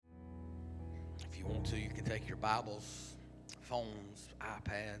If you want to, you can take your Bibles, phones,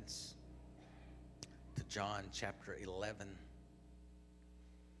 iPads to John chapter 11.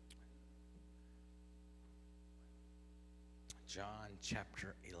 John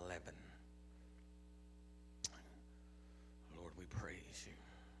chapter 11. Lord, we praise you.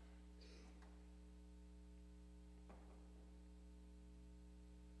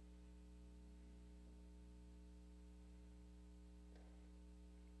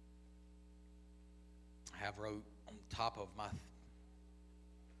 I have wrote on top of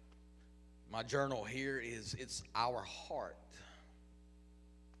my journal here is it's our heart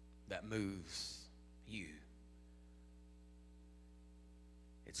that moves you.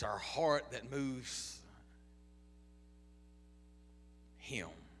 It's our heart that moves him,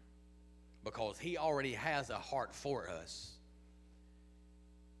 because he already has a heart for us.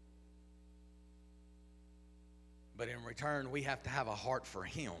 But in return, we have to have a heart for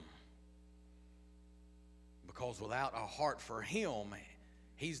him. Because without a heart for him,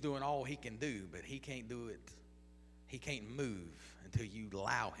 he's doing all he can do, but he can't do it. He can't move until you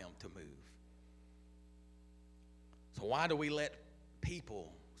allow him to move. So why do we let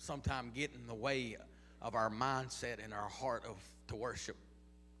people sometimes get in the way of our mindset and our heart to worship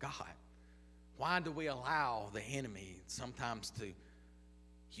God? Why do we allow the enemy sometimes to,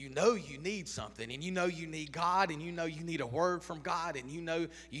 you need something, and you need God, and you need a word from God, and you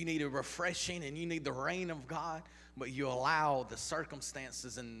need a refreshing, and you need the rain of God, but you allow the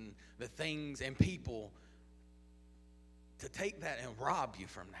circumstances and the things and people to take that and rob you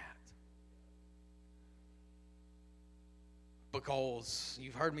from that. Because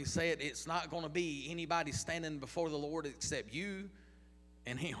you've heard me say it, it's not going to be anybody standing before the Lord except you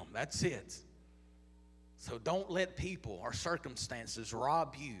and him. That's it. So don't let people or circumstances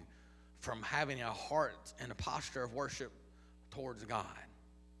rob you from having a heart and a posture of worship towards God.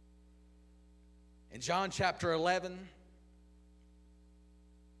 In John chapter 11,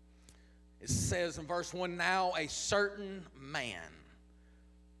 it says in verse 1, now a certain man.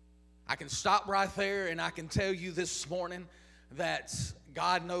 I can stop right there and I can tell you this morning that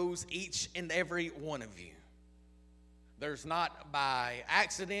God knows each and every one of you. There's not by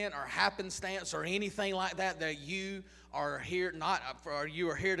accident or happenstance or anything like that you are here. You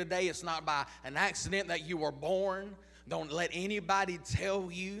are here today. It's not by an accident that you were born. Don't let anybody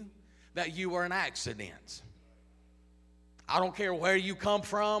tell you that you were an accident. I don't care where you come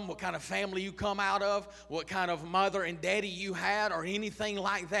from, what kind of family you come out of, what kind of mother and daddy you had, or anything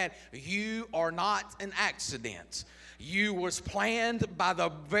like that. You are not an accident. You was planned by the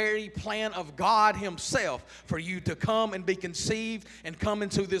very plan of God himself for you to come and be conceived and come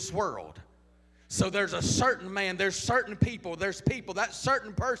into this world. So there's a certain man, there's certain people, that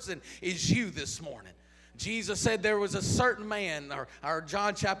certain person is you this morning. Jesus said there was a certain man, or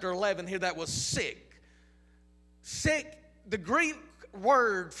John chapter 11 here, that was sick. Sick, the Greek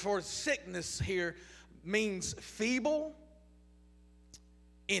word for sickness here means feeble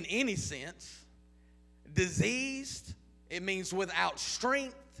in any sense. Diseased, it means without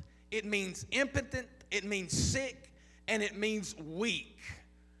strength, it means impotent, it means sick, and it means weak.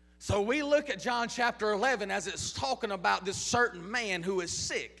 So we look at John chapter 11 as it's talking about this certain man who is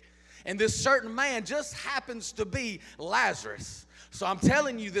sick. And this certain man just happens to be Lazarus. So I'm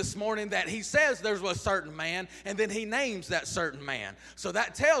telling you this morning that he says there's a certain man, and then he names that certain man. So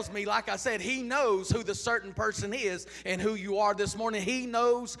that tells me, like I said, he knows who the certain person is and who you are this morning. He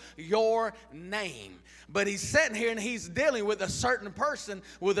knows your name. But he's sitting here and he's dealing with a certain person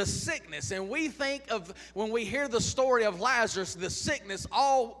with a sickness. And we think of, when we hear the story of Lazarus, the sickness,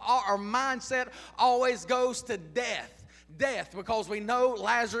 our mindset always goes to death. Death, because we know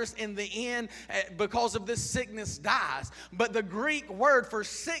Lazarus in the end, because of this sickness, dies. But the Greek word for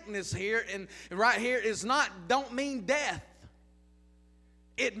sickness here and right here don't mean death.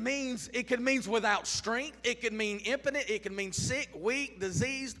 It could mean without strength. It could mean impotent. It could mean sick, weak,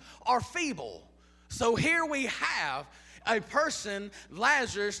 diseased, or feeble. So here we have a person,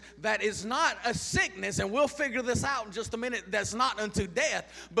 Lazarus, that is not a sickness, and we'll figure this out in just a minute, that's not unto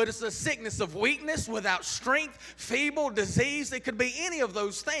death, but it's a sickness of weakness, without strength, feeble, disease. It could be any of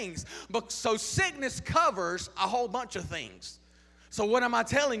those things. But so sickness covers a whole bunch of things. So what am I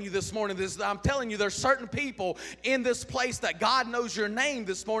telling you this morning? I'm telling you there's certain people in this place that God knows your name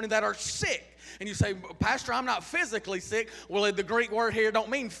this morning that are sick. And you say, Pastor, I'm not physically sick. Well, the Greek word here don't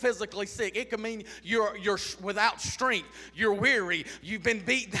mean physically sick. It can mean you're without strength. You're weary. You've been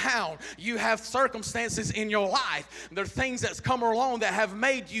beat down. You have circumstances in your life. There are things that's come along that have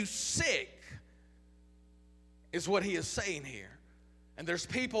made you sick, is what he is saying here. And there's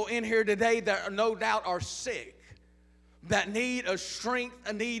people in here today that no doubt are sick. that need a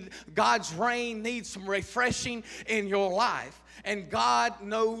strength, need God's rain, need some refreshing in your life. And God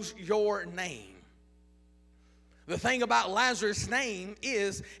knows your name. The thing about Lazarus' name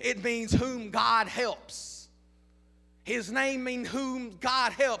is it means whom God helps. His name means whom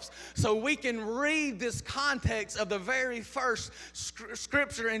God helps. So we can read this context of the very first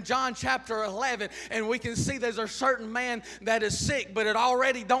scripture in John chapter 11, and we can see there's a certain man that is sick, but it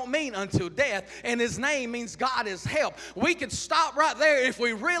already don't mean unto death, and his name means God is help. We could stop right there if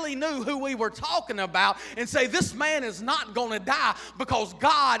we really knew who we were talking about and say this man is not going to die because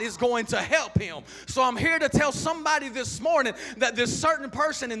God is going to help him. So I'm here to tell somebody this morning that this certain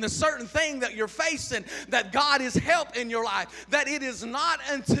person and this certain thing that you're facing, that God is help in your life, that it is not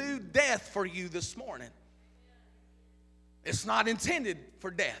unto death for you this morning. It's not intended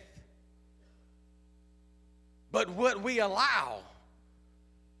for death. But what we allow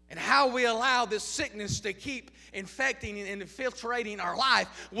and how we allow this sickness to keep infecting and infiltrating our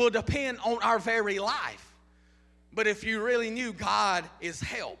life will depend on our very life. But if you really knew God is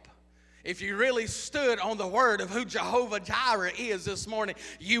help, if you really stood on the word of who Jehovah Jireh is this morning,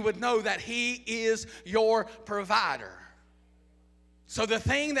 you would know that He is your provider. So the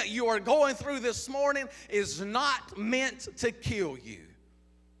thing that you are going through this morning is not meant to kill you.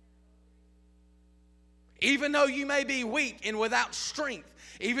 Even though you may be weak and without strength,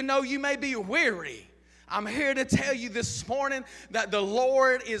 even though you may be weary, I'm here to tell you this morning that the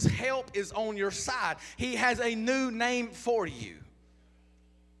Lord is help is on your side. He has a new name for you.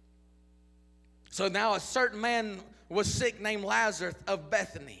 So now a certain man was sick named Lazarus of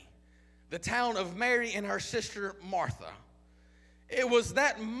Bethany, the town of Mary and her sister Martha. It was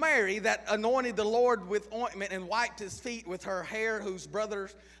that Mary that anointed the Lord with ointment and wiped his feet with her hair, whose brother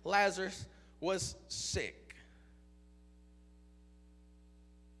Lazarus was sick.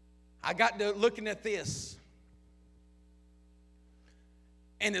 I got to looking at this.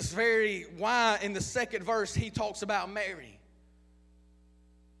 And it's very why in the second verse he talks about Mary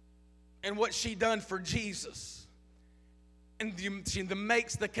and what she done for Jesus. And she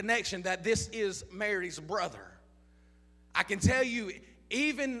makes the connection that this is Mary's brother. I can tell you,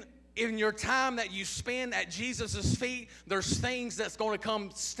 even in your time that you spend at Jesus' feet, there's things that's going to come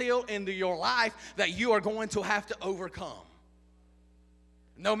still into your life that you are going to have to overcome.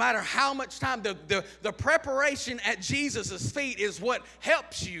 No matter how much time, the preparation at Jesus' feet is what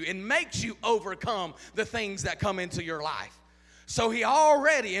helps you and makes you overcome the things that come into your life. So he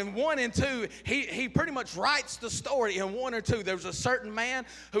already, in 1 and 2, he pretty much writes the story in 1 or 2. There was a certain man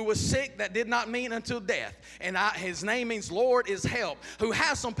who was sick that did not mean until death. And his name means Lord is help. Who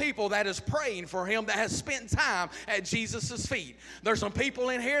has some people that is praying for him that has spent time at Jesus' feet. There's some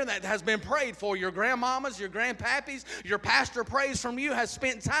people in here that has been prayed for. Your grandmamas, your grandpappies, your pastor prays from you, has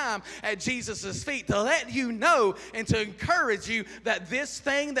spent time at Jesus' feet to let you know and to encourage you that this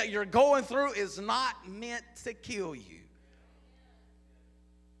thing that you're going through is not meant to kill you.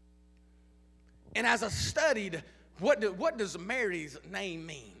 And as I studied, what does Mary's name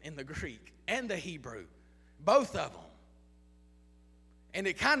mean in the Greek and the Hebrew? Both of them. And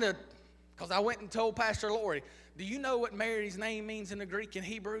it kind of, because I went and told Pastor Lori, do you know what Mary's name means in the Greek and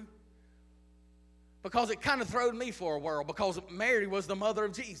Hebrew? Because it kind of throwed me for a whirl, because Mary was the mother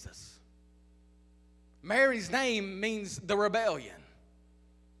of Jesus. Mary's name means the rebellion,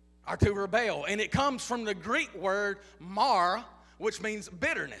 or to rebel. And it comes from the Greek word mar, which means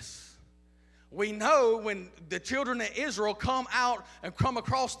bitterness. We know when the children of Israel come out and come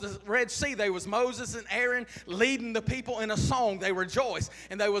across the Red Sea, there was Moses and Aaron leading the people in a song. They rejoiced.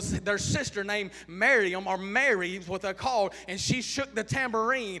 And there was their sister named Miriam, or Mary is what they're called, and she shook the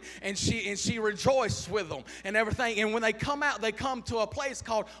tambourine and she rejoiced with them and everything. And when they come out, they come to a place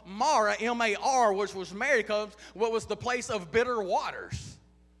called Mara, M-A-R, which was Mary, what was the place of bitter waters.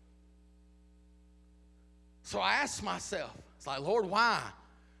 So I asked myself, it's like, Lord, why?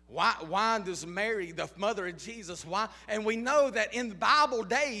 Why does Mary, the mother of Jesus, why? And we know that in the Bible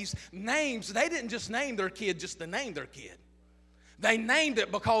days, names, they didn't just name their kid just to name their kid. They named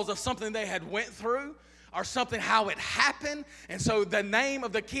it because of something they had went through or something, how it happened. And so the name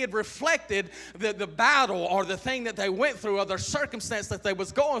of the kid reflected the battle or the thing that they went through or the circumstance that they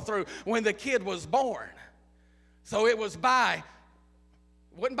was going through when the kid was born. So it wasn't by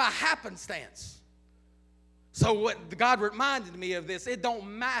happenstance. So what God reminded me of this, it don't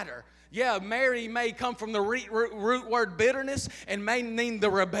matter. Yeah, Mary may come from the root word bitterness and may mean the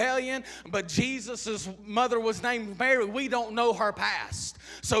rebellion, but Jesus' mother was named Mary. We don't know her past.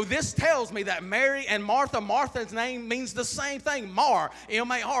 So this tells me that Mary and Martha, Martha's name means the same thing, Mar,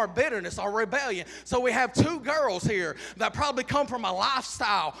 M-A-R, bitterness or rebellion. So we have two girls here that probably come from a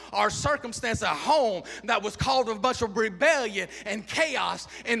lifestyle or circumstance, a home that was called a bunch of rebellion and chaos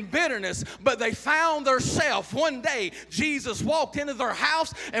and bitterness, but they found themselves. One day, Jesus walked into their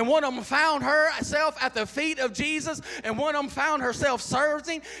house, and one of them found herself at the feet of Jesus, and one of them found herself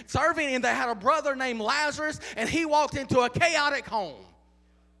serving, and they had a brother named Lazarus, and he walked into a chaotic home.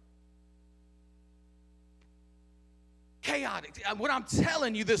 Chaotic. What I'm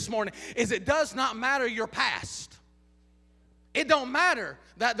telling you this morning is it does not matter your past. It don't matter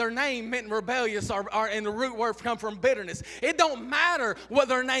that their name meant rebellious and the root word come from bitterness. It don't matter what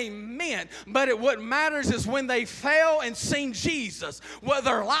their name meant, but what matters is when they fell and seen Jesus, what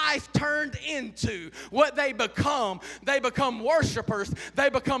their life turned into, what they become. They become worshipers. They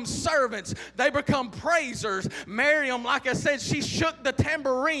become servants. They become praisers. Miriam, like I said, she shook the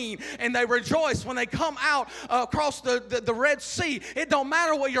tambourine and they rejoiced when they come out across the Red Sea. It don't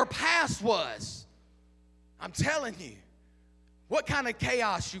matter what your past was. I'm telling you. What kind of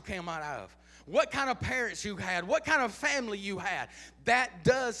chaos you came out of, what kind of parents you had, what kind of family you had, that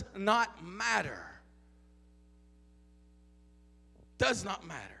does not matter. Does not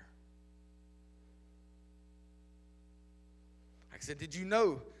matter. Like I said, did you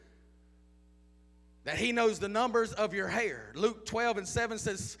know that he knows the numbers of your hair? Luke 12:7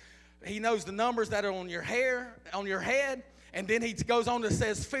 says he knows the numbers that are on your hair, on your head, and then he goes on to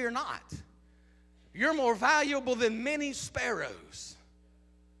says, fear not. You're more valuable than many sparrows.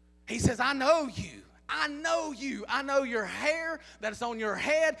 He says, I know you. I know you. I know your hair that's on your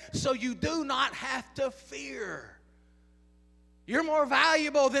head, so you do not have to fear. You're more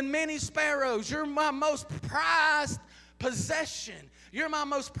valuable than many sparrows. You're my most prized possession. You're my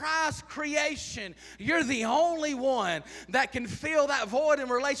most prized creation. You're the only one that can fill that void in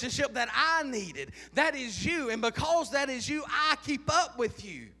relationship that I needed. That is you. And because that is you, I keep up with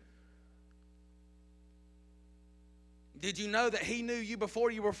you. Did you know that he knew you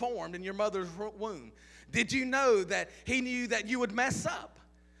before you were formed in your mother's womb? Did you know that he knew that you would mess up?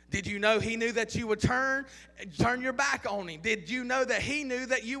 Did you know he knew that you would turn your back on him? Did you know that he knew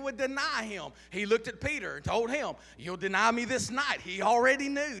that you would deny him? He looked at Peter and told him, you'll deny me this night. He already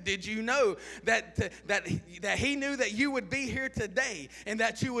knew. Did you know that he knew that you would be here today and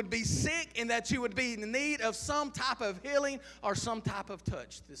that you would be sick and that you would be in need of some type of healing or some type of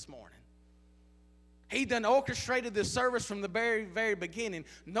touch this morning? He done orchestrated this service from the very, very beginning,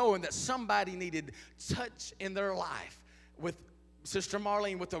 knowing that somebody needed touch in their life with Sister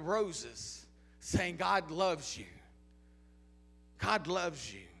Marlene with the roses, saying, God loves you. God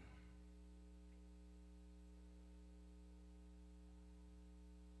loves you.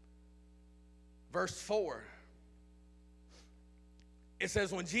 Verse 4, it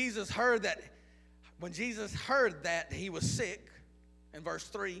says, when Jesus heard that he was sick, in verse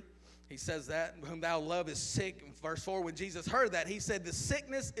 3, he says that, whom thou love is sick. In verse 4, when Jesus heard that, he said, the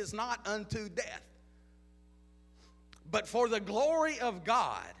sickness is not unto death, but for the glory of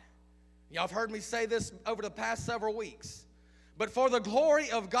God. Y'all have heard me say this over the past several weeks. But for the glory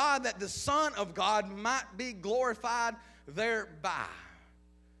of God, that the Son of God might be glorified thereby.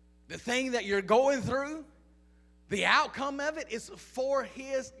 The thing that you're going through, the outcome of it is for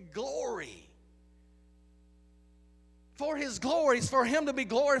His glory. For His glory, it's for Him to be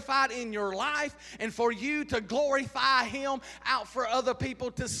glorified in your life and for you to glorify Him out for other people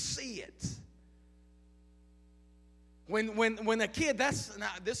to see it. When a kid,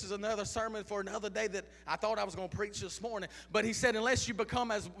 this is another sermon for another day that I thought I was going to preach this morning, but he said, unless you become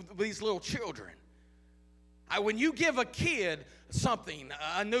as these little children. When you give a kid something,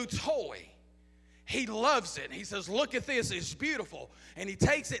 a new toy, he loves it. He says, look at this, it's beautiful. And he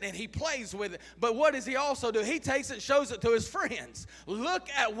takes it and he plays with it. But what does he also do? He takes it, shows it to his friends. Look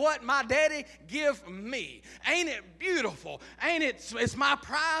at what my daddy give me. Ain't it beautiful? Ain't it? It's my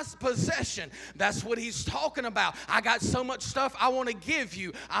prized possession. That's what he's talking about. I got so much stuff I want to give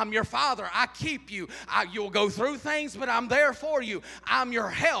you. I'm your father. I keep you. You'll go through things, but I'm there for you. I'm your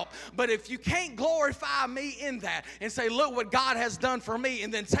help. But if you can't glorify me in that and say, look what God has done for me,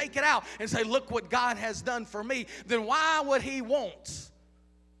 and then take it out and say, look what God has done for me, then why would He want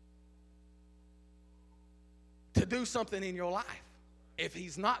to do something in your life if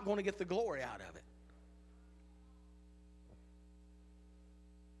He's not going to get the glory out of it?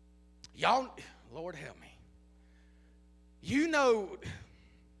 Y'all, Lord help me. You know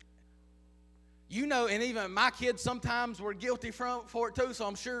You know, and even my kids sometimes were guilty for it too, so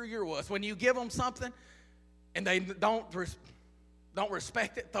I'm sure you was. When you give them something and they don't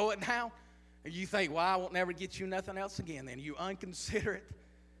respect it, throw it down, and you think, well, I won't never get you nothing else again. Then you unconsiderate,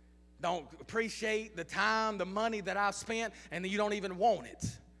 don't appreciate the time, the money that I've spent, and you don't even want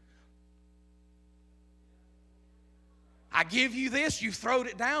it. I give you this, you've thrown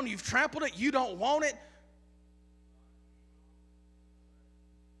it down, you've trampled it, you don't want it.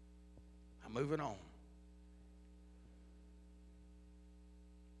 I'm moving on.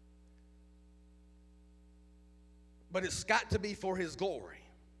 But it's got to be for his glory.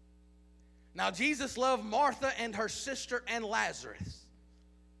 Now, Jesus loved Martha and her sister and Lazarus.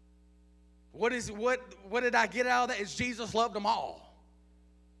 What did I get out of that? Is Jesus loved them all.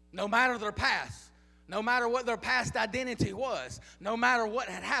 No matter their past. No matter what their past identity was, no matter what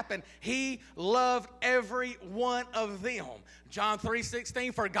had happened, he loved every one of them. John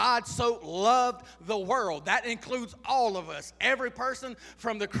 3:16, for God so loved the world. That includes all of us. Every person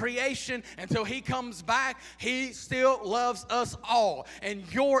from the creation until he comes back, he still loves us all. And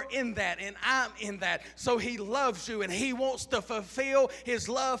you're in that, and I'm in that. So he loves you, and he wants to fulfill his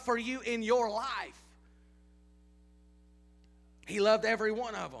love for you in your life. He loved every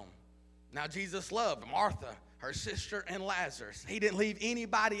one of them. Now, Jesus loved Martha, her sister, and Lazarus. He didn't leave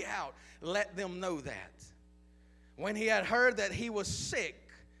anybody out. Let them know that. When he had heard that he was sick,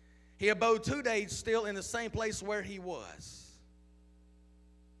 he abode 2 days still in the same place where he was.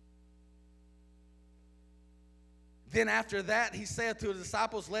 Then after that, he said to his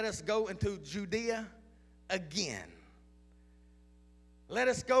disciples, let us go into Judea again. Let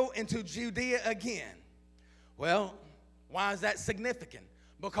us go into Judea again. Well, why is that significant?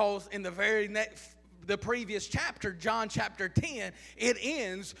 Because in the previous chapter, John chapter 10, it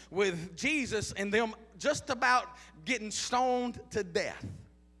ends with Jesus and them just about getting stoned to death.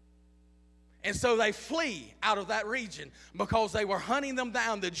 And so they flee out of that region because they were hunting them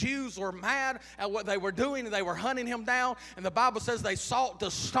down. The Jews were mad at what they were doing, and they were hunting him down. And the Bible says they sought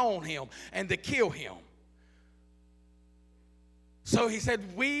to stone him and to kill him. So he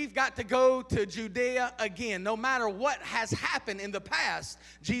said, we've got to go to Judea again. No matter what has happened in the past,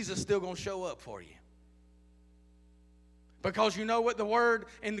 Jesus is still going to show up for you. Because you know what the word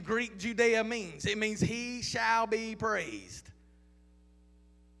in the Greek Judea means. It means he shall be praised.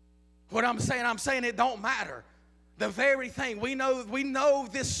 What I'm saying it don't matter. The very thing, we know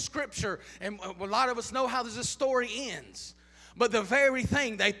this scripture, and a lot of us know how this story ends. But the very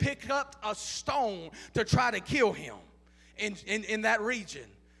thing, they picked up a stone to try to kill him. In that region.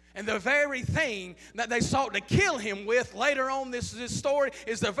 And the very thing that they sought to kill him with later on this story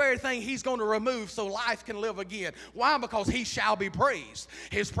is the very thing he's going to remove so life can live again. Why? Because he shall be praised.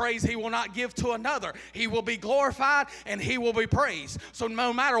 His praise he will not give to another. He will be glorified and he will be praised. So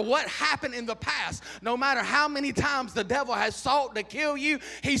no matter what happened in the past, no matter how many times the devil has sought to kill you,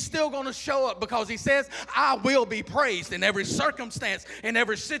 he's still going to show up because he says, I will be praised in every circumstance, in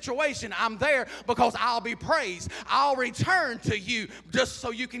every situation. I'm there because I'll be praised. I'll return to you just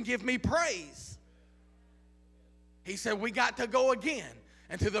so you can give me praise. He said we got to go again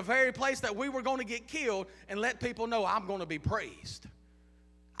and to the very place that we were going to get killed and let people know I'm going to be praised.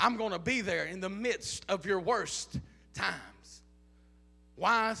 I'm going to be there in the midst of your worst times.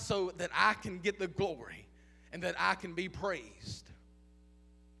 Why? So that I can get the glory and that I can be praised.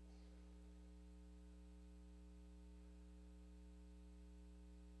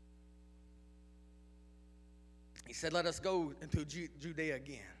 He said, let us go into Judea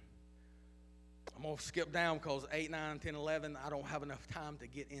again. I'm going to skip down because 8, 9, 10, 11, I don't have enough time to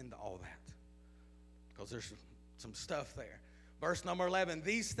get into all that because there's some stuff there. Verse number 11,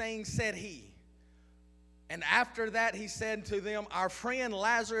 these things said he. And after that he said to them, our friend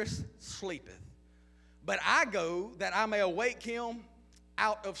Lazarus sleepeth, but I go that I may awake him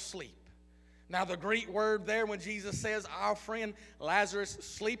out of sleep. Now the Greek word there when Jesus says our friend Lazarus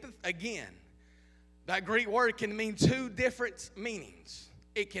sleepeth, again, that Greek word can mean two different meanings.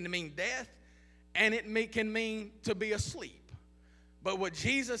 It can mean death, and it can mean to be asleep. But what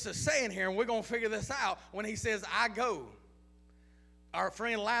Jesus is saying here, and we're going to figure this out, when he says, I go, our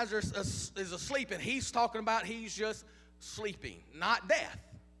friend Lazarus is asleep, and he's talking about he's just sleeping, not death.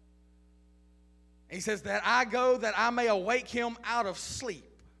 He says that I go that I may awake him out of sleep.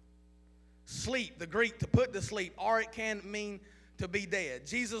 Sleep, the Greek, to put to sleep, or it can mean to be dead.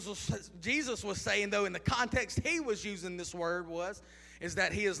 Jesus was saying, though, in the context he was using this word is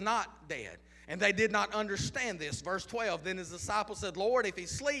that he is not dead. And they did not understand this. Verse 12, then his disciples said, Lord, if he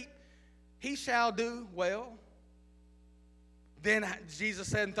sleep, he shall do well. Then Jesus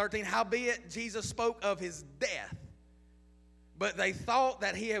said in 13, howbeit Jesus spoke of his death. but they thought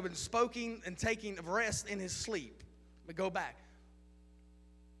that he had been speaking and taking rest in his sleep. But go back.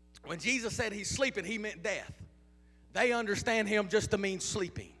 When Jesus said he's sleeping, he meant death. They understand him just to mean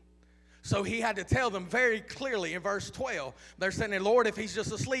sleeping. So he had to tell them very clearly in verse 12. They're saying, Lord, if he's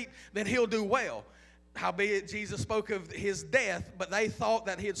just asleep, then he'll do well. Howbeit Jesus spoke of his death, but they thought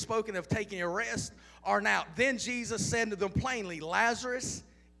that he had spoken of taking a rest or now. Then Jesus said to them plainly, Lazarus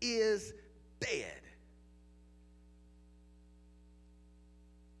is dead.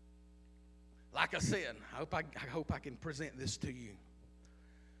 Like I said, I hope I can present this to you.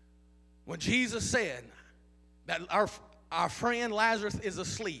 When Jesus said that our friend Lazarus is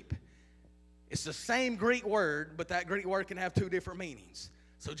asleep, it's the same Greek word, but that Greek word can have two different meanings.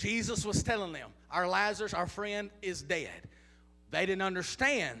 So Jesus was telling them, our Lazarus, our friend, is dead. They didn't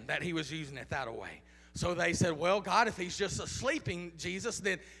understand that he was using it that way. So they said, well, God, if he's just sleeping, Jesus,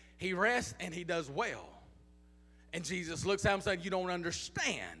 then he rests and he does well. And Jesus looks at him and said, you don't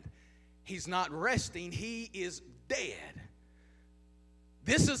understand. He's not resting. He is dead.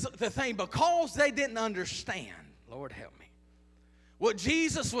 This is the thing. Because they didn't understand, Lord help me, what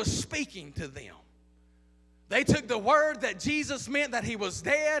Jesus was speaking to them. They took the word that Jesus meant that he was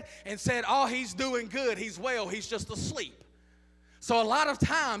dead and said, oh, he's doing good. He's well. He's just asleep. So a lot of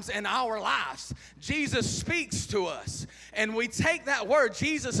times in our lives, Jesus speaks to us, and we take that word.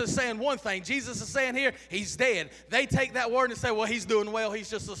 Jesus is saying one thing. Jesus is saying here, he's dead. They take that word and say, well, he's doing well.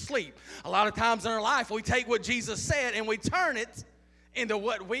 He's just asleep. A lot of times in our life, we take what Jesus said and we turn it into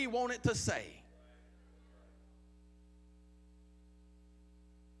what we want it to say.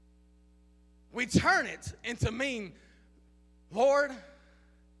 We turn it into mean, Lord,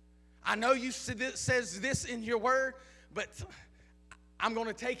 I know you says this in your word, but I'm going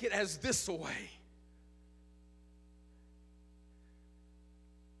to take it as this way.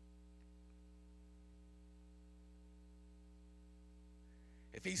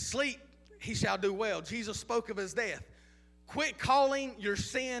 If he sleep, he shall do well. Jesus spoke of his death. Quit calling your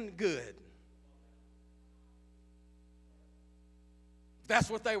sin good. That's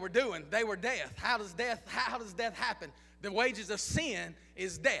what they were doing. They were death. How does death happen? The wages of sin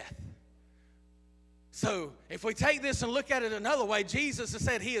is death. So if we take this and look at it another way, Jesus has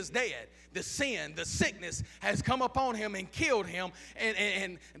said he is dead. The sin, the sickness has come upon him and killed him.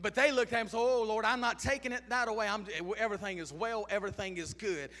 But they looked at him and said, oh, Lord, I'm not taking it that away. Everything is well. Everything is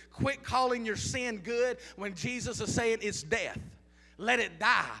good. Quit calling your sin good when Jesus is saying it's death. Let it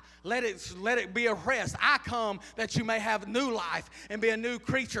die. Let it be a rest. I come that you may have new life and be a new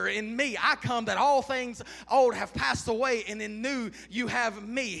creature in me. I come that all things old have passed away, and in new you have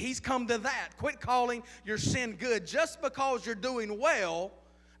me. He's come to that. Quit calling your sin good. Just because you're doing well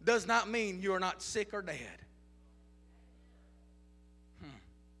does not mean you are not sick or dead.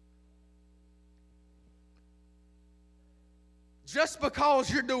 Just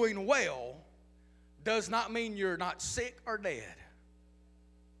because you're doing well does not mean you're not sick or dead.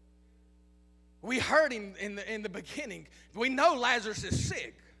 We heard him in the beginning. We know Lazarus is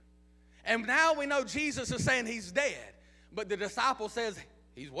sick. And now we know Jesus is saying he's dead. But the disciple says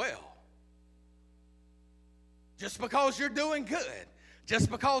he's well. Just because you're doing good.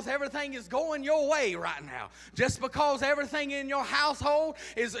 Just because everything is going your way right now. Just because everything in your household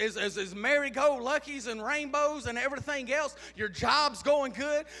is merry-go-luckies and rainbows and everything else. Your job's going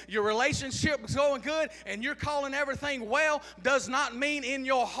good. Your relationship's going good. And you're calling everything well does not mean in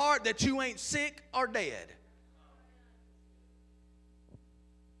your heart that you ain't sick or dead.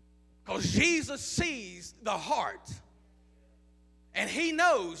 Because Jesus sees the heart. And he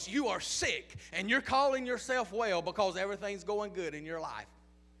knows you are sick and you're calling yourself well because everything's going good in your life.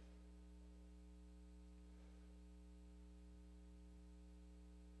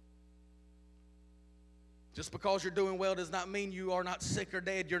 Just because you're doing well does not mean you are not sick or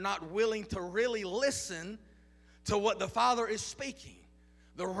dead. You're not willing to really listen to what the Father is speaking.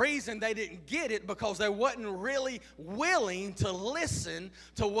 The reason they didn't get it because they wasn't really willing to listen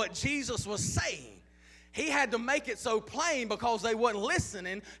to what Jesus was saying. He had to make it so plain because they wasn't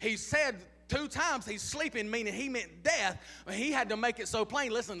listening. He said 2 times he's sleeping, meaning he meant death. He had to make it so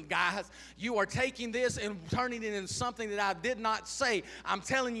plain. Listen, guys, you are taking this and turning it into something that I did not say. I'm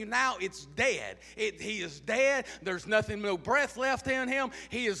telling you now, it's dead. He is dead. There's nothing, no breath left in him.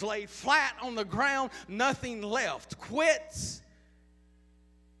 He is laid flat on the ground, nothing left. Quit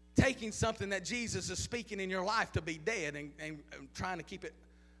taking something that Jesus is speaking in your life to be dead and trying to keep it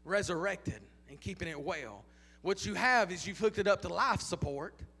resurrected and keeping it well. What you have is you've hooked it up to life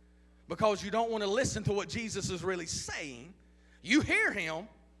support because you don't want to listen to what Jesus is really saying. You hear him.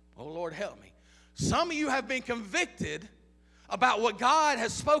 Oh, Lord, help me. Some of you have been convicted about what God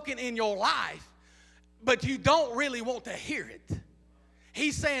has spoken in your life, but you don't really want to hear it.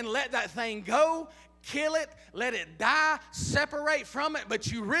 He's saying, let that thing go, kill it, let it die, separate from it,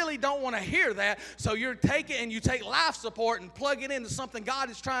 but you really don't want to hear that, so you take it and you take life support and plug it into something God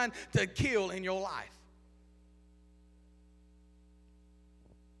is trying to kill in your life.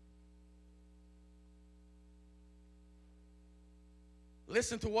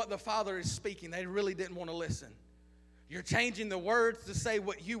 Listen to what the Father is speaking. They really didn't want to listen. You're changing the words to say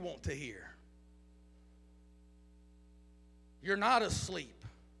what you want to hear. You're not asleep.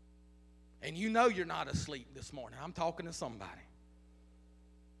 And you know you're not asleep this morning. I'm talking to somebody.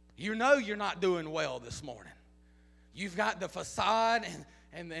 You know you're not doing well this morning. You've got the facade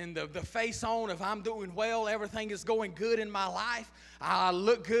and the face on of I'm doing well, everything is going good in my life, I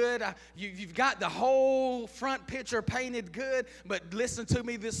look good, you've got the whole front picture painted good, but listen to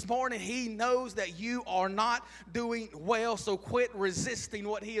me this morning, He knows that you are not doing well, so quit resisting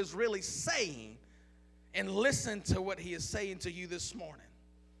what He is really saying and listen to what He is saying to you this morning.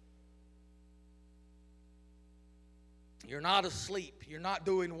 You're not asleep, you're not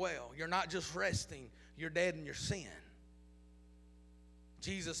doing well, you're not just resting, you're dead in your sin.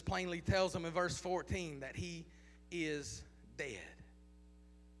 Jesus plainly tells them in verse 14 that He is dead.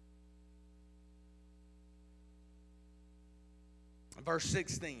 Verse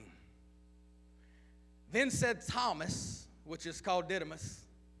 16. Then said Thomas, which is called Didymus,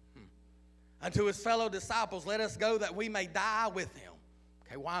 unto his fellow disciples, let us go that we may die with Him.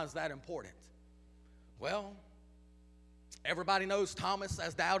 Okay, why is that important? Well, everybody knows Thomas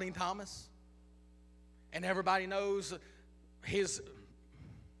as Doubting Thomas. And everybody knows his...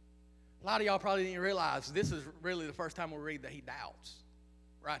 A lot of y'all probably didn't realize this is really the first time we read that he doubts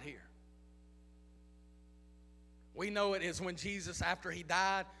right here. We know it is when Jesus, after He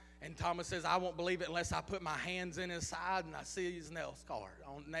died, and Thomas says, I won't believe it unless I put my hands in His side and I see His nail scar,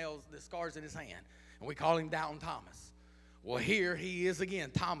 the scars in His hand. And we call him Doubting Thomas. Well, here he is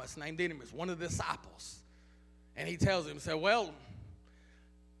again, Thomas, named Didymus, one of the disciples. And he tells him, well,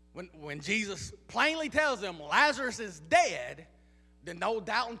 when Jesus plainly tells him Lazarus is dead, then no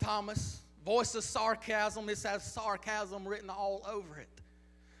Doubting Thomas, voice of sarcasm, this has sarcasm written all over it.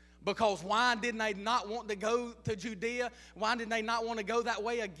 Because why did they not want to go to Judea? Why did they not want to go that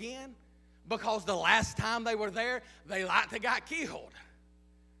way again? Because the last time they were there, they got killed.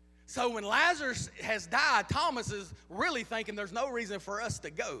 So when Lazarus has died, Thomas is really thinking there's no reason for us to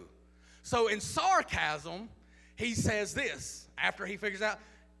go. So in sarcasm, he says this, after he figures out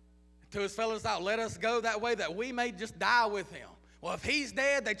to his fellows out, let us go that way that we may just die with Him. Well, if He's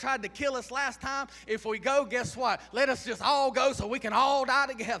dead, they tried to kill us last time. If we go, guess what? Let us just all go so we can all die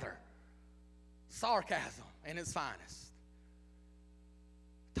together. Sarcasm in its finest.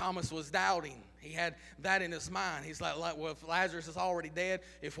 Thomas was doubting. He had that in his mind. He's like, well, if Lazarus is already dead,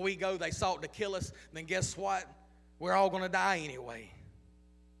 if we go, they sought to kill us, then guess what? We're all going to die anyway.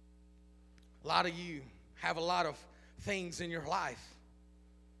 A lot of you have a lot of things in your life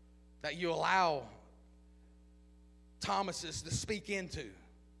that you allow Thomases to speak into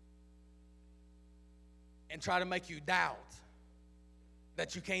and try to make you doubt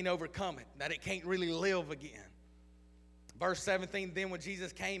that you can't overcome it, that it can't really live again. Verse 17, then when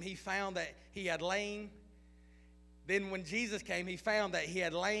Jesus came, He found that He had lain. Then when Jesus came, He found that He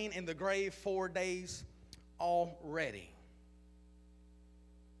had lain in the grave 4 days already.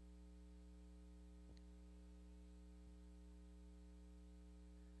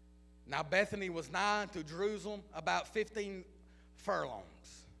 Now Bethany was nigh to Jerusalem, about 15 furlongs.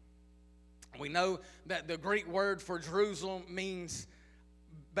 We know that the Greek word for Jerusalem means,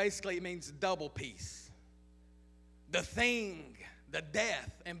 basically it means double peace. The thing, the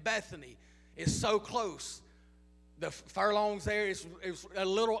death in Bethany is so close. The furlongs there is a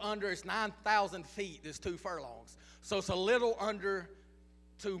little under, it's 9,000 feet, is 2 furlongs. So it's a little under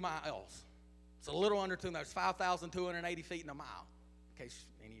 2 miles. It's a little under 2 miles, 5,280 feet in a mile, in case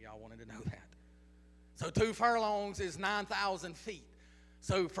any of y'all wanted to know that. So 2 furlongs is 9,000 feet.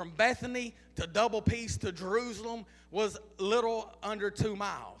 So from Bethany to double peace to Jerusalem was little under 2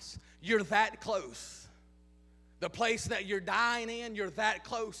 miles. You're that close. The place that you're dying in, you're that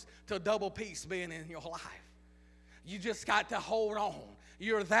close to double peace being in your life. You just got to hold on.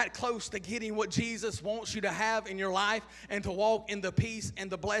 You're that close to getting what Jesus wants you to have in your life and to walk in the peace and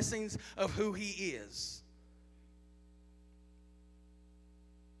the blessings of who He is.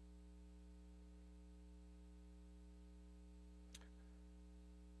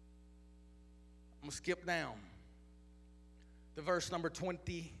 I'm going to skip down to verse number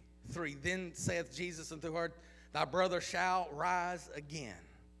 23. Then saith Jesus unto her, Thy brother shall rise again.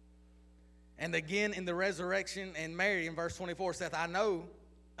 And again in the resurrection, and Mary in verse 24 saith, I know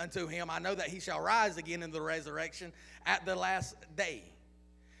unto him, I know that he shall rise again in the resurrection at the last day.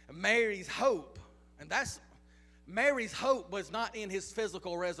 Mary's hope, Mary's hope was not in his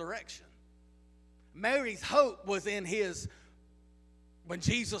physical resurrection. Mary's hope was in his, when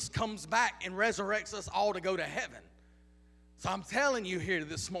Jesus comes back and resurrects us all to go to heaven. So I'm telling you here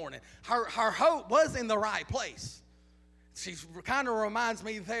this morning, her hope was in the right place. She kind of reminds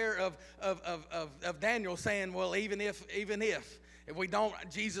me there of Daniel saying, well, even if we don't,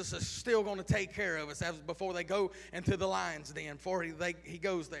 Jesus is still going to take care of us before they go into the lion's den, before he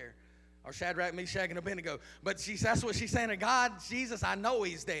goes there. Or Shadrach, Meshach, and Abednego. But that's what she's saying to God. Jesus, I know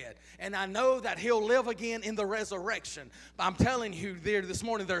he's dead. And I know that he'll live again in the resurrection. But I'm telling you there this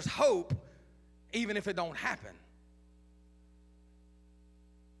morning, there's hope even if it don't happen.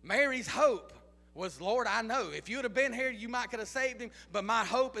 Mary's hope was, Lord, I know if you would have been here, you might could have saved him. But my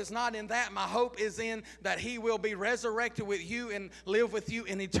hope is not in that. My hope is in that he will be resurrected with you and live with you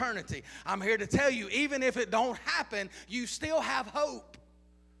in eternity. I'm here to tell you, even if it don't happen, you still have hope.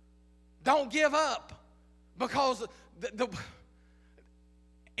 Don't give up, because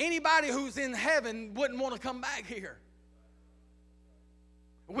anybody who's in heaven wouldn't want to come back here.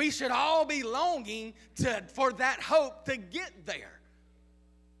 We should all be longing for that hope to get there.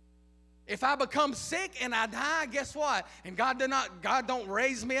 If I become sick and I die, guess what? And God don't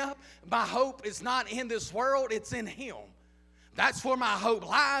raise me up. My hope is not in this world, it's in him. That's where my hope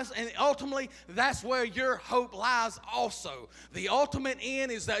lies, and ultimately, that's where your hope lies also. The ultimate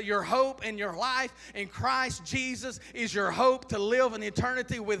end is that your hope and your life in Christ Jesus is your hope to live in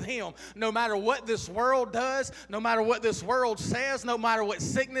eternity with him. No matter what this world does, no matter what this world says, no matter what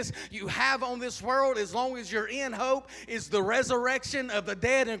sickness you have on this world, as long as you're in hope is the resurrection of the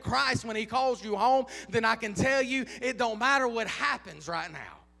dead in Christ when he calls you home, then I can tell you it don't matter what happens right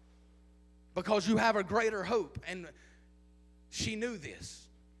now, because you have a greater hope. And she knew this.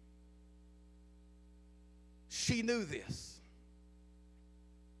 She knew this.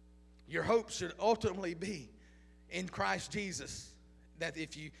 Your hope should ultimately be in Christ Jesus. That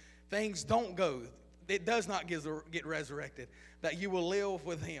if things don't go, it does not get resurrected, that you will live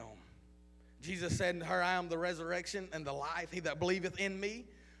with him. Jesus said to her, I am the resurrection and the life. He that believeth in me,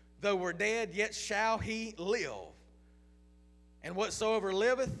 though we're dead, yet shall he live. And whatsoever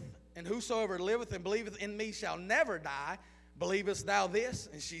liveth, and whosoever liveth and believeth in me shall never die. Believest thou this?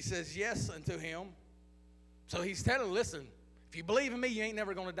 And she says, yes, unto him. So he's telling her, listen, if you believe in me, you ain't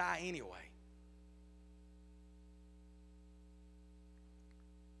never going to die anyway.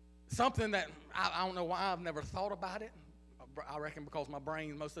 Something that I don't know why I've never thought about it. I reckon because my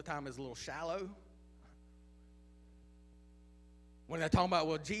brain most of the time is a little shallow. When they're talking about,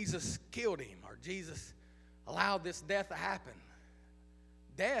 well, Jesus killed him, or Jesus allowed this death to happen.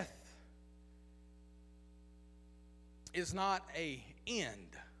 Death is not an end.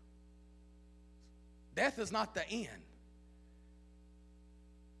 Death is not the end.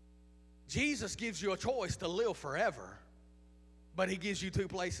 Jesus gives you a choice to live forever, but he gives you two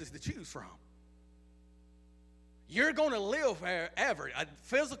places to choose from. You're going to live forever. A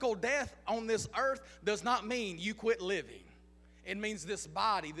physical death on this earth does not mean you quit living. It means this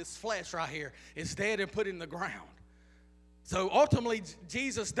body, this flesh right here, is dead and put in the ground. So ultimately,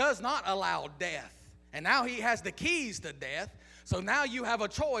 Jesus does not allow death. And now he has the keys to death. So now you have a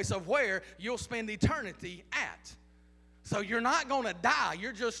choice of where you'll spend eternity at. So you're not going to die.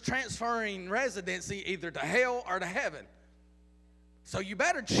 You're just transferring residency either to hell or to heaven. So you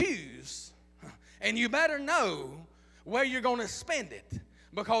better choose, and you better know where you're going to spend it.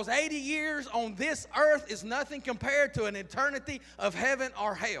 Because 80 years on this earth is nothing compared to an eternity of heaven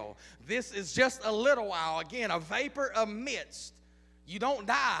or hell. This is just a little while. Again, a vapor amidst. You don't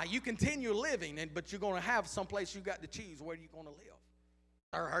die. You continue living, but you're going to have someplace you got to choose where you're going to live.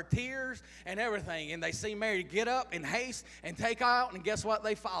 Her tears and everything. And they see Mary get up in haste and take out, and guess what?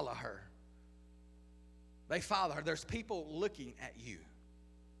 They follow her. They follow her. There's people looking at you.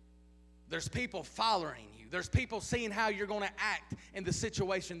 There's people following you. There's people seeing how you're going to act in the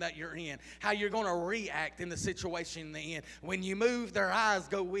situation that you're in, how you're going to react in the situation they're in. When you move, their eyes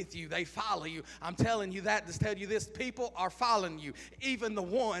go with you. They follow you. I'm telling you that to tell you this. People are following you. Even the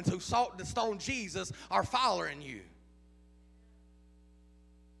ones who sought to stone Jesus are following you.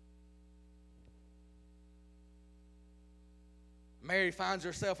 Mary finds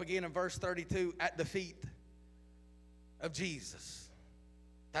herself again in verse 32 at the feet of Jesus.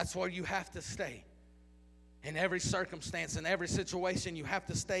 That's where you have to stay. In every circumstance, in every situation, you have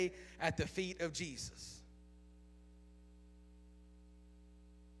to stay at the feet of Jesus.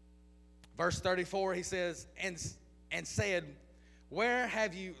 Verse 34, he says, and said, where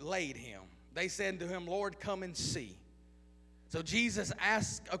have you laid him? They said to him, Lord, come and see. So Jesus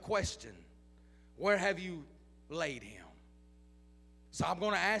asked a question. Where have you laid him? So I'm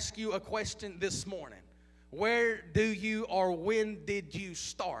going to ask you a question this morning. Where do you, or when did you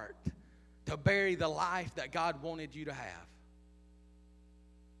start to bury the life that God wanted you to have?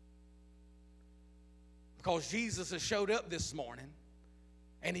 Because Jesus has showed up this morning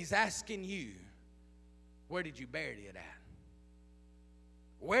and he's asking you, where did you bury it at?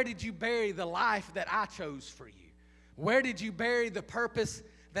 Where did you bury the life that I chose for you? Where did you bury the purpose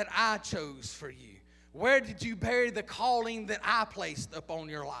that I chose for you? Where did you bury the calling that I placed upon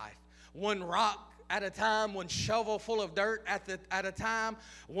your life? One rock at a time, one shovel full of dirt at a time,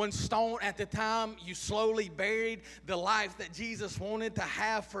 one stone at the time. You slowly buried the life that Jesus wanted to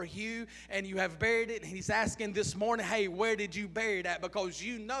have for you, and you have buried it. And he's asking this morning, hey, where did you bury it at? Because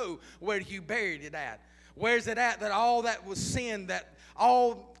you know where you buried it at. Where's it at that all that was sin, that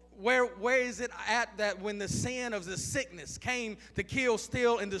all, where is it at that when the sin of the sickness came to kill,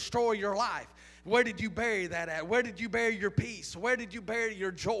 steal, and destroy your life? Where did you bury that at? Where did you bury your peace? Where did you bury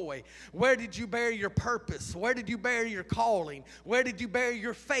your joy? Where did you bury your purpose? Where did you bury your calling? Where did you bury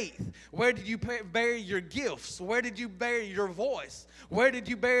your faith? Where did you bury your gifts? Where did you bury your voice? Where did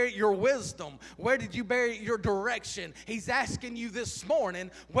you bury your wisdom? Where did you bury your direction? He's asking you this morning,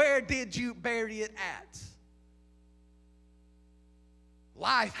 where did you bury it at?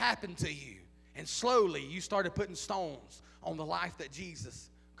 Life happened to you, and slowly you started putting stones on the life that Jesus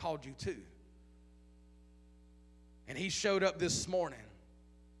called you to. And he showed up this morning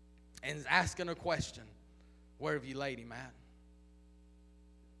and is asking a question. Where have you laid him at?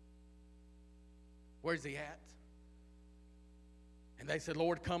 Where's he at? And they said,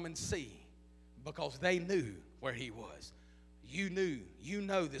 Lord, come and see. Because they knew where he was. You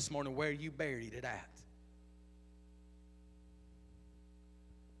know this morning where you buried it at.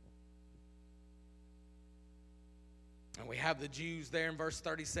 And we have the Jews there in verse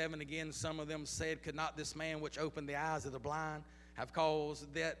 37 again. Some of them said, could not this man which opened the eyes of the blind have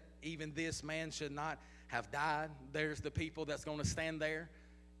caused that even this man should not have died? There's the people that's going to stand there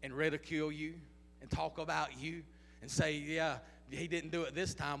and ridicule you and talk about you and say, yeah, he didn't do it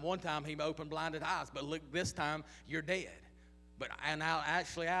this time. One time he opened blinded eyes, but look, this time you're dead. But in all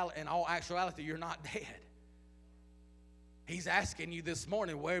actuality, you're not dead. He's asking you this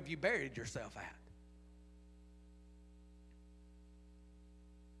morning, where have you buried yourself at?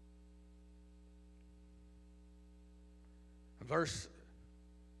 Verse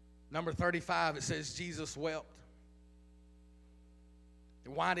number 35, it says, Jesus wept.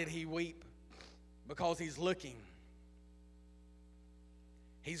 Why did he weep? Because he's looking.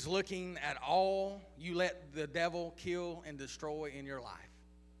 He's looking at all you let the devil kill and destroy in your life.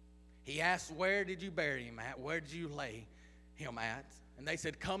 He asked, where did you bury him at? Where did you lay him at? And they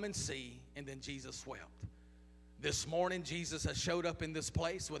said, come and see. And then Jesus wept. This morning, Jesus has showed up in this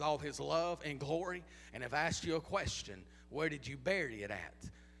place with all his love and glory and have asked you a question. Where did you bury it at?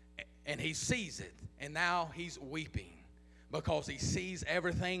 And he sees it, and now he's weeping because he sees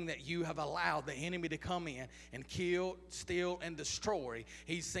everything that you have allowed the enemy to come in and kill, steal, and destroy.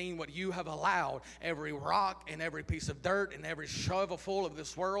 He's seen what you have allowed, every rock and every piece of dirt and every shovel full of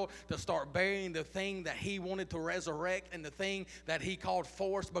this world to start burying the thing that he wanted to resurrect and the thing that he called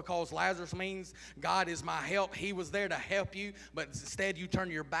forth, because Lazarus means God is my help. He was there to help you, but instead you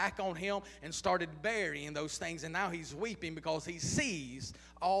turned your back on him and started burying those things, and now he's weeping because he sees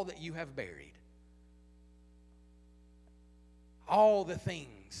all that you have buried. All the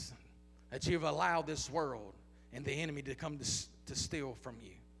things that you've allowed this world and the enemy to come to steal from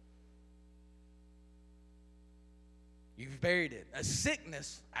you. You've buried it. A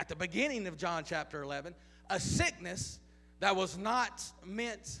sickness, at the beginning of John chapter 11, a sickness that was not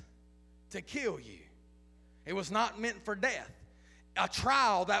meant to kill you. It was not meant for death. A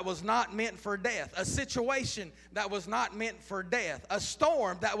trial that was not meant for death. A situation that was not meant for death. A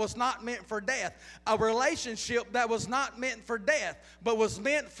storm that was not meant for death. A relationship that was not meant for death, but was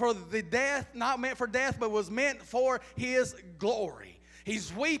meant for the death, not meant for death, but was meant for his glory.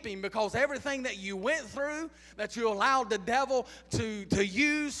 He's weeping because everything that you went through, that you allowed the devil to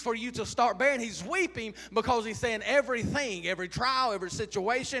use for you to start bearing, he's weeping because he's saying everything, every trial, every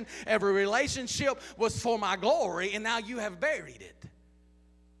situation, every relationship was for my glory, and now you have buried it.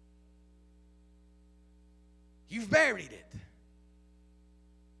 You've buried it.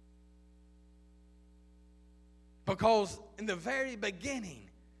 Because in the very beginning,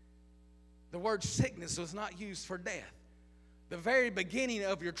 the word sickness was not used for death. The very beginning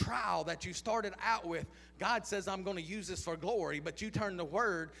of your trial that you started out with, God says, I'm going to use this for glory, but you turned the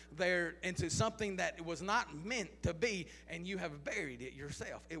word there into something that it was not meant to be, and you have buried it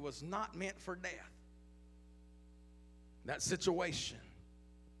yourself. It was not meant for death. that situation,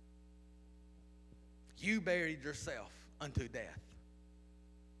 you buried yourself unto death.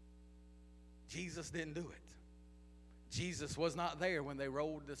 Jesus didn't do it. Jesus was not there when they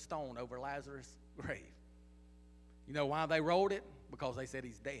rolled the stone over Lazarus' grave. You know why they rolled it? Because they said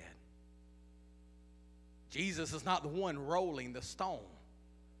he's dead. Jesus is not the one rolling the stone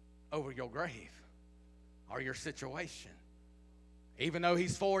over your grave or your situation. Even though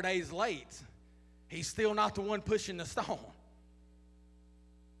he's 4 days late, he's still not the one pushing the stone.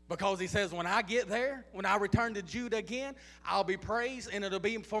 Because he says, when I get there, when I return to Judah again, I'll be praised and it'll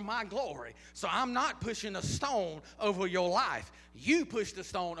be for my glory. So I'm not pushing a stone over your life. You push the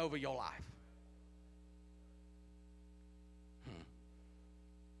stone over your life.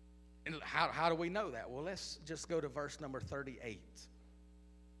 And how do we know that? Well, let's just go to verse number 38.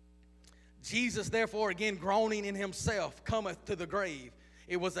 Jesus, therefore, again groaning in himself, cometh to the grave.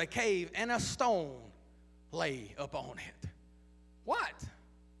 It was a cave, and a stone lay upon it. What?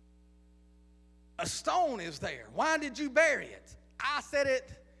 A stone is there. Why did you bury it? I said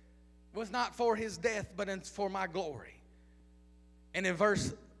it was not for his death, but it's for my glory. And in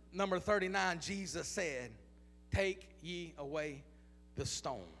verse number 39, Jesus said, take ye away the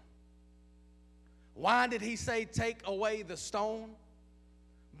stone. Why did he say take away the stone?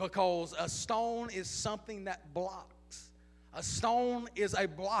 Because a stone is something that blocks. A stone is a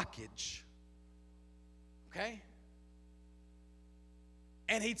blockage. Okay?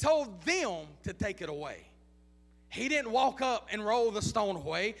 And he told them to take it away. He didn't walk up and roll the stone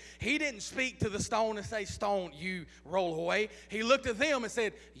away. He didn't speak to the stone and say, stone, you roll away. He looked at them and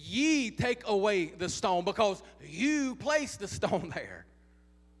said, ye take away the stone because you placed the stone there.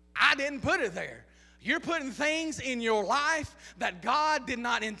 I didn't put it there. You're putting things in your life that God did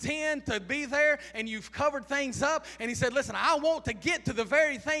not intend to be there, and you've covered things up. And he said, listen, I want to get to the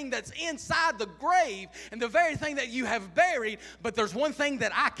very thing that's inside the grave and the very thing that you have buried, but there's one thing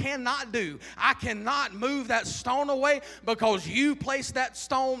that I cannot do. I cannot move that stone away because you placed that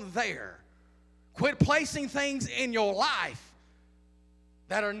stone there. Quit placing things in your life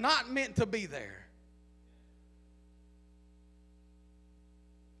that are not meant to be there.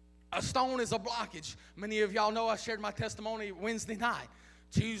 A stone is a blockage. Many of y'all know I shared my testimony Wednesday night.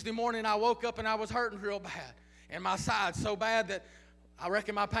 Tuesday morning I woke up and I was hurting real bad. And my side so bad that I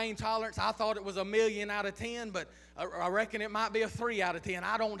reckon my pain tolerance, I thought it was 1,000,000 out of 10, but I reckon it might be a 3 out of 10.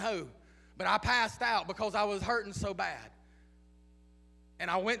 I don't know. But I passed out because I was hurting so bad. And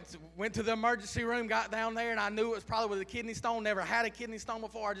I went to the emergency room, got down there, and I knew it was probably with a kidney stone. Never had a kidney stone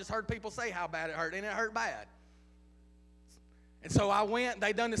before. I just heard people say how bad it hurt, and it hurt bad. And so I went,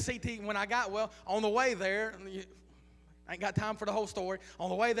 they done the CT. When I got, on the way there, I ain't got time for the whole story. On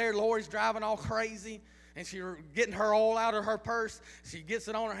the way there, Lori's driving all crazy, and she's getting her oil out of her purse. She gets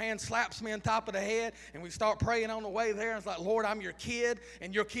it on her hand, slaps me on top of the head, and we start praying on the way there. And it's like, Lord, I'm your kid,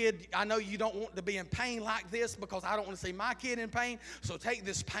 and your kid, I know you don't want to be in pain like this because I don't want to see my kid in pain, so take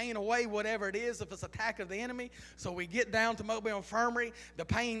this pain away, whatever it is, if it's attack of the enemy. So we get down to Mobile Infirmary. The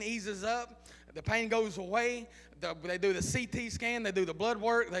pain eases up. The pain goes away. They do the CT scan. They do the blood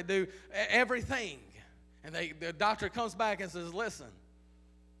work. They do everything. And the doctor comes back and says, listen,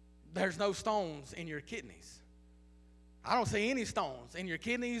 there's no stones in your kidneys. I don't see any stones in your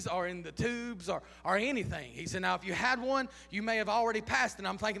kidneys or in the tubes or anything. He said, now, if you had one, you may have already passed it. And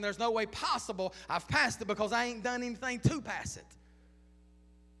I'm thinking there's no way possible I've passed it because I ain't done anything to pass it.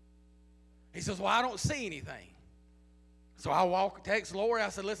 He says, well, I don't see anything. So I text Lori. I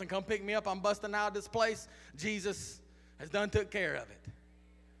said, listen, come pick me up. I'm busting out of this place. Jesus has done took care of it.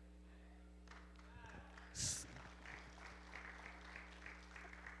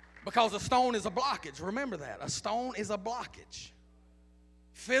 Because a stone is a blockage. Remember that. A stone is a blockage.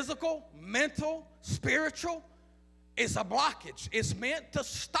 Physical, mental, spiritual, it's a blockage. It's meant to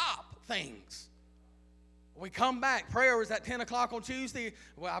stop things. We come back. Prayer was at 10 o'clock on Tuesday.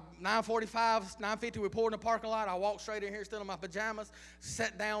 9:45, 9:50, we pulled in the parking lot. I walked straight in here still in my pajamas,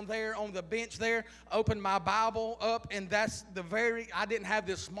 sat down there on the bench there, opened my Bible up, and that's I didn't have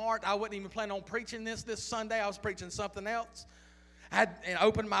this smart. I wasn't even planning on preaching this Sunday. I was preaching something else. And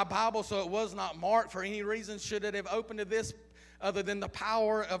opened my Bible so it was not marked for any reason. Should it have opened to this other than the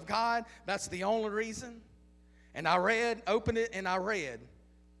power of God? That's the only reason. And I opened it, and I read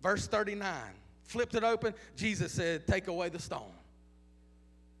verse 39. Flipped it open. Jesus said, take away the stone.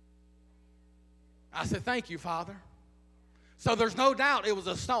 I said, thank you, Father. So there's no doubt it was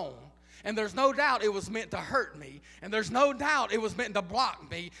a stone. And there's no doubt it was meant to hurt me. And there's no doubt it was meant to block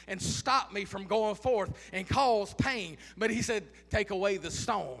me and stop me from going forth and cause pain. But he said, take away the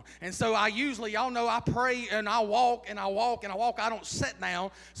stone. And so I usually, y'all know, I pray and I walk and I walk and I walk. I don't sit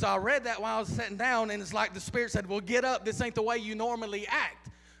down. So I read that while I was sitting down, and it's like the Spirit said, well, get up. This ain't the way you normally act.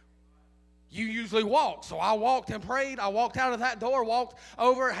 You usually walk. So I walked and prayed. I walked out of that door, walked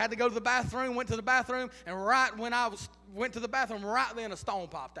over, had to go to the bathroom, went to the bathroom, and right when I went to the bathroom, right then a stone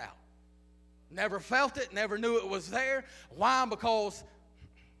popped out. Never felt it, never knew it was there. Why? Because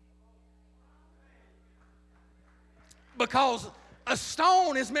a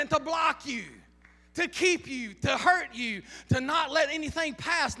stone is meant to block you, to keep you, to hurt you, to not let anything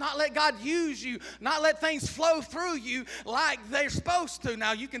pass, not let God use you, not let things flow through you like they're supposed to.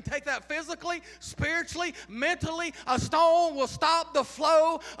 Now, you can take that physically, spiritually, mentally. A stone will stop the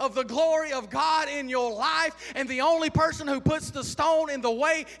flow of the glory of God in your life, and the only person who puts the stone in the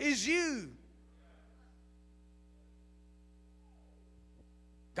way is you.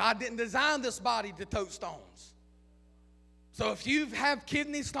 God didn't design this body to tote stones. So if you have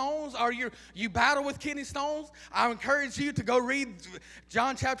kidney stones or you battle with kidney stones, I encourage you to go read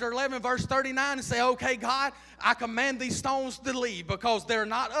John chapter 11, verse 39 and say, okay, God, I command these stones to leave because they're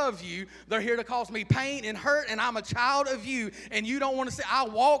not of you. They're here to cause me pain and hurt, and I'm a child of you. And you don't want to say, I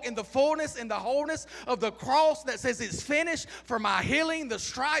walk in the fullness and the wholeness of the cross that says it's finished for my healing, the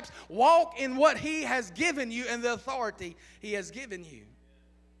stripes. Walk in what he has given you and the authority he has given you.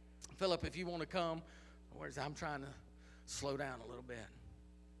 Philip, if you want to come, I'm trying to slow down a little bit.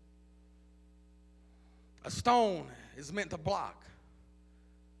 A stone is meant to block.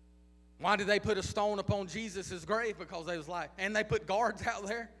 Why did they put a stone upon Jesus' grave? Because they was like, and they put guards out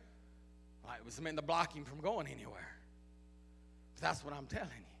there. Like it was meant to block him from going anywhere. That's what I'm telling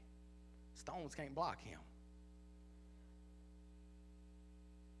you. Stones can't block him.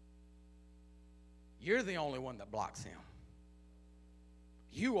 You're the only one that blocks him.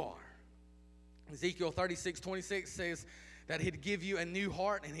 You are. Ezekiel 36:26 says that he'd give you a new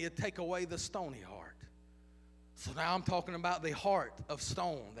heart and he'd take away the stony heart. So now I'm talking about the heart of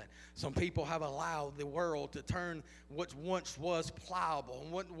stone that some people have allowed the world to turn what once was pliable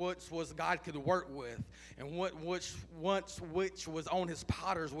and what once was God could work with and what which was on his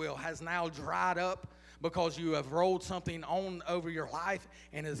potter's wheel has now dried up because you have rolled something on over your life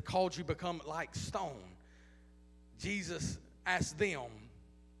and has caused you become like stone. Jesus asked them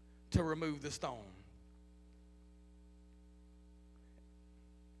to remove the stone.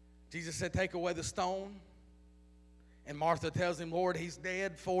 Jesus said, take away the stone. And Martha tells him, Lord, he's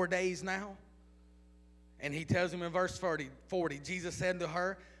dead 4 days now. And he tells him in verse 40, Jesus said to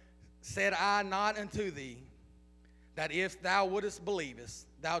her, said I not unto thee, that if thou wouldest believest,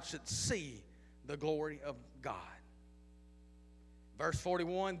 thou shouldst see the glory of God. Verse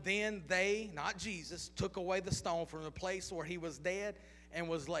 41, then they, not Jesus, took away the stone from the place where he was dead and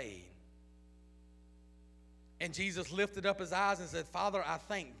was laid. And Jesus lifted up his eyes and said, Father, I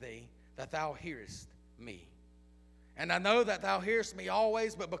thank thee that thou hearest me. And I know that thou hearest me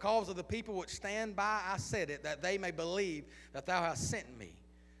always, but because of the people which stand by, I said it, that they may believe that thou hast sent me.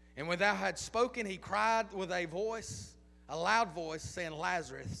 And when thou hadst spoken, he cried with a loud voice, saying,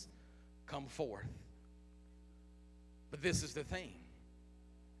 Lazarus, come forth. But this is the thing.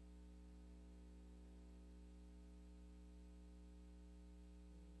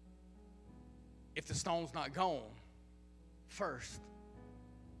 If the stone's not gone first,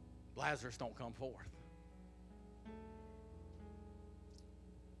 Lazarus don't come forth.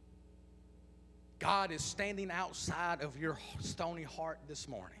 God is standing outside of your stony heart this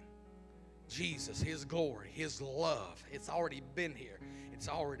morning. Jesus, his glory, his love, it's already been here. It's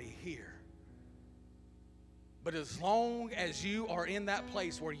already here. But as long as you are in that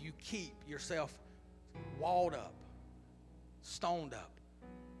place where you keep yourself walled up, stoned up,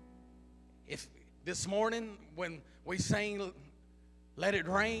 if this morning when we sang Let It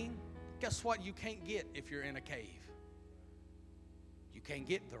Rain, guess what you can't get if you're in a cave? You can't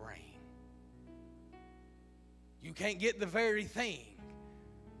get the rain. You can't get the very thing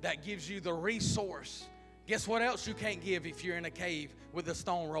that gives you the resource. Guess what else you can't give if you're in a cave with a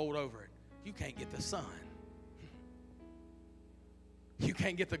stone rolled over it? You can't get the sun. You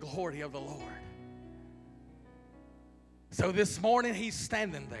can't get the glory of the Lord. So this morning he's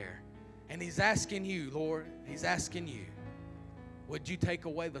standing there and he's asking you, Lord, he's asking you, would you take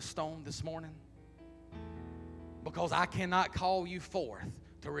away the stone this morning? Because I cannot call you forth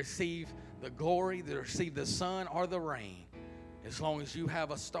to receive the glory, to receive the sun or the rain, as long as you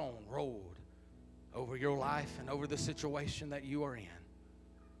have a stone rolled over your life and over the situation that you are in.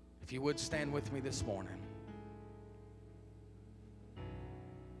 If you would stand with me this morning.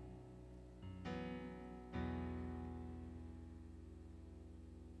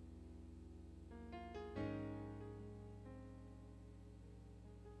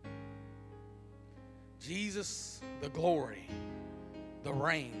 Jesus, the glory, the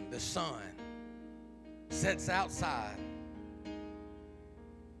rain, the sun, sets outside.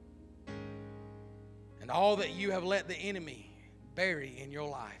 And all that you have let the enemy bury in your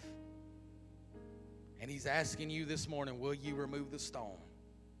life. And he's asking you this morning, will you remove the stone?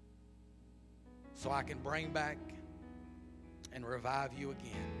 So I can bring back and revive you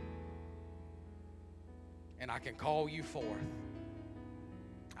again. And I can call you forth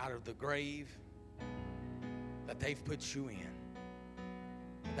out of the grave that they've put you in,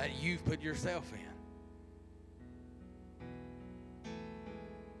 that you've put yourself in.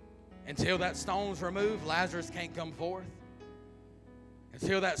 Until that stone's removed, Lazarus can't come forth.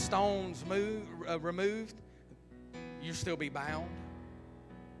 Until that stone's removed, you'll still be bound.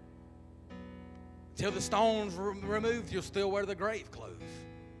 Until the stone's removed, you'll still wear the grave clothes.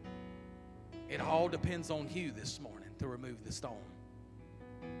 It all depends on you this morning to remove the stone.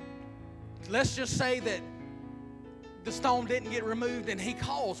 Let's just say that the stone didn't get removed and he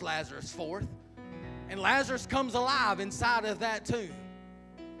calls Lazarus forth, and Lazarus comes alive inside of that tomb.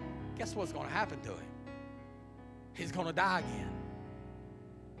 Guess what's going to happen to him? He's going to die again.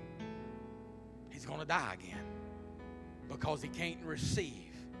 He's going to die again because he can't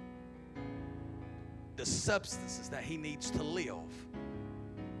receive the substances that he needs to live.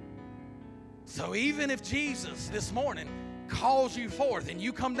 So even if Jesus this morning calls you forth and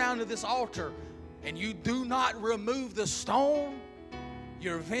you come down to this altar and you do not remove the stone,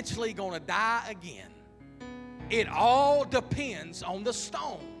 you're eventually going to die again. It all depends on the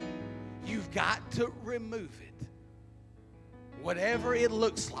stone. You've got to remove it. Whatever it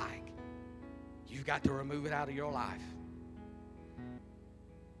looks like, you've got to remove it out of your life.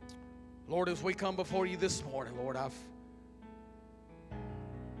 Lord, as we come before you this morning, Lord, I've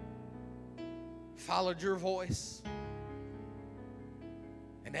followed your voice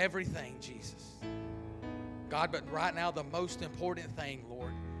in everything, Jesus. God, but right now the most important thing,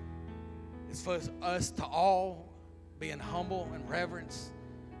 Lord, is for us to all be in humble and reverence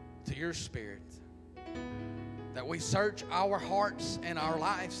to your Spirit, that we search our hearts and our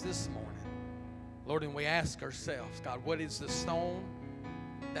lives this morning, Lord, and we ask ourselves, God, what is the stone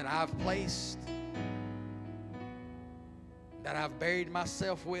that I've placed, that I've buried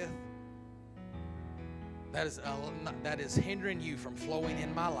myself with, that is hindering you from flowing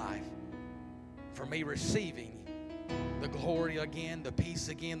in my life, for me receiving the glory again, the peace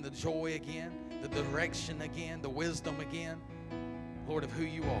again, the joy again, the direction again, the wisdom again, Lord, of who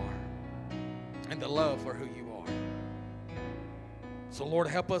you are and the love for who you are. So, Lord,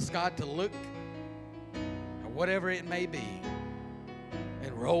 help us, God, to look at whatever it may be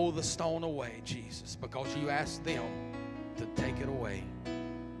and roll the stone away, Jesus, because you asked them to take it away.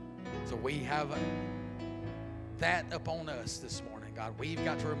 So we have that upon us this morning, God. We've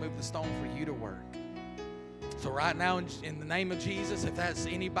got to remove the stone for you to work. So right now, in the name of Jesus, if that's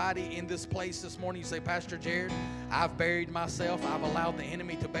anybody in this place this morning, you say, Pastor Jared, I've buried myself. I've allowed the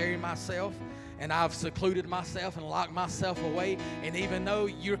enemy to bury myself, and I've secluded myself and locked myself away. And even though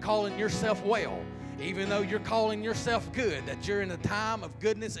you're calling yourself well, even though you're calling yourself good, that you're in a time of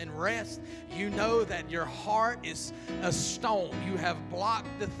goodness and rest, you know that your heart is a stone. You have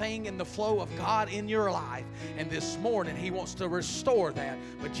blocked the thing in the flow of God in your life. And this morning, He wants to restore that,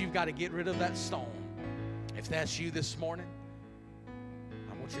 but you've got to get rid of that stone. If that's you this morning,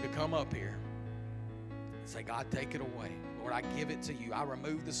 I want you to come up here and say, God, take it away. Lord, I give it to you. I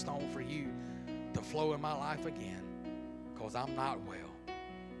remove the stone for you to flow in my life again, because I'm not well.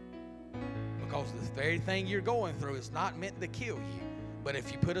 Because the very thing you're going through is not meant to kill you. But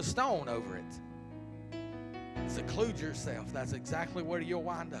if you put a stone over it, seclude yourself, that's exactly where you'll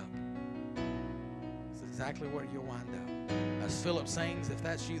wind up. That's exactly where you'll wind up. As Philip sings, if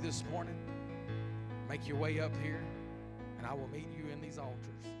that's you this morning, make your way up here, and I will meet you in these altars.